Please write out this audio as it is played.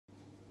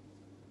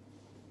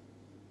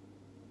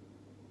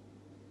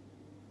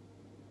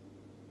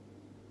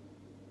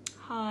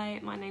Hi,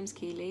 my name's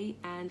Keiley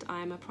and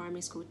I am a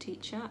primary school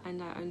teacher and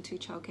I own 2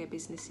 childcare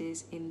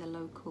businesses in the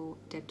local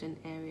Debden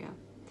area.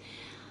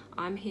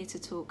 I'm here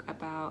to talk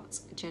about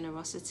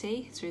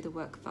generosity through the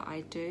work that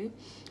I do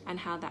and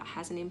how that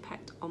has an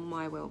impact on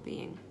my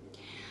well-being.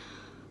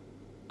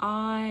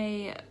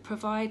 I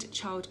provide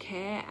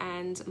childcare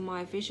and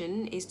my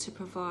vision is to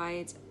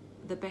provide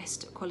the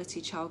best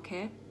quality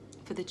childcare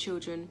for the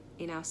children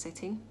in our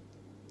setting,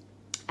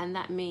 and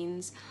that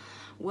means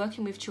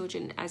working with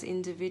children as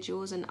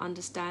individuals and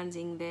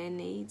understanding their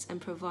needs and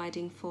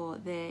providing for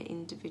their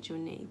individual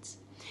needs.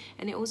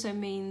 And it also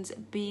means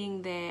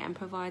being there and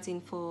providing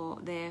for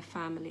their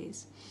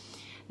families.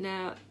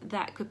 Now,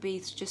 that could be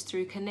just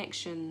through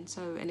connection.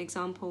 So an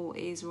example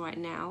is right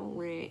now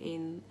we're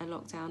in a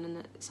lockdown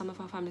and some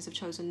of our families have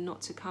chosen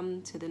not to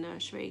come to the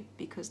nursery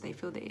because they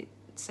feel that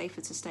it's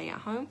safer to stay at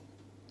home.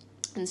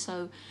 And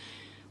so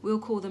we'll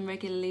call them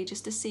regularly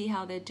just to see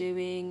how they're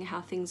doing,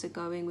 how things are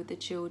going with the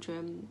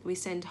children. We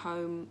send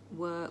home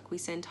work, we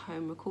send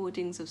home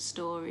recordings of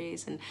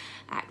stories and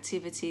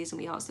activities, and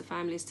we ask the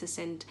families to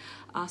send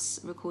us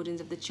recordings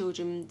of the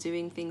children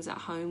doing things at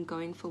home,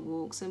 going for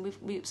walks, and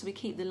so we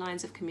keep the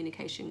lines of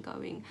communication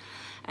going.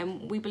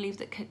 And we believe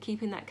that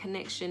keeping that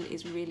connection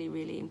is really,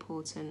 really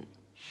important.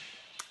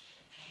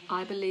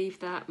 I believe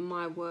that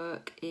my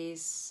work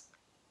is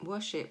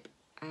worship,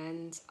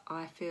 and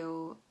I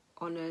feel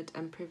honoured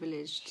and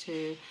privileged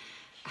to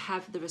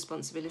have the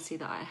responsibility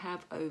that I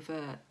have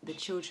over the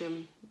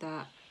children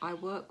that I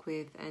work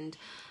with. And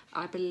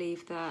I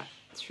believe that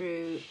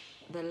through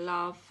the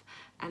love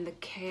and the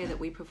care that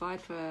we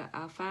provide for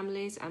our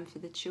families and for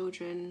the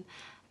children,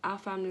 our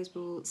families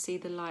will see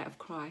the light of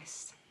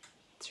Christ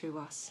through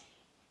us.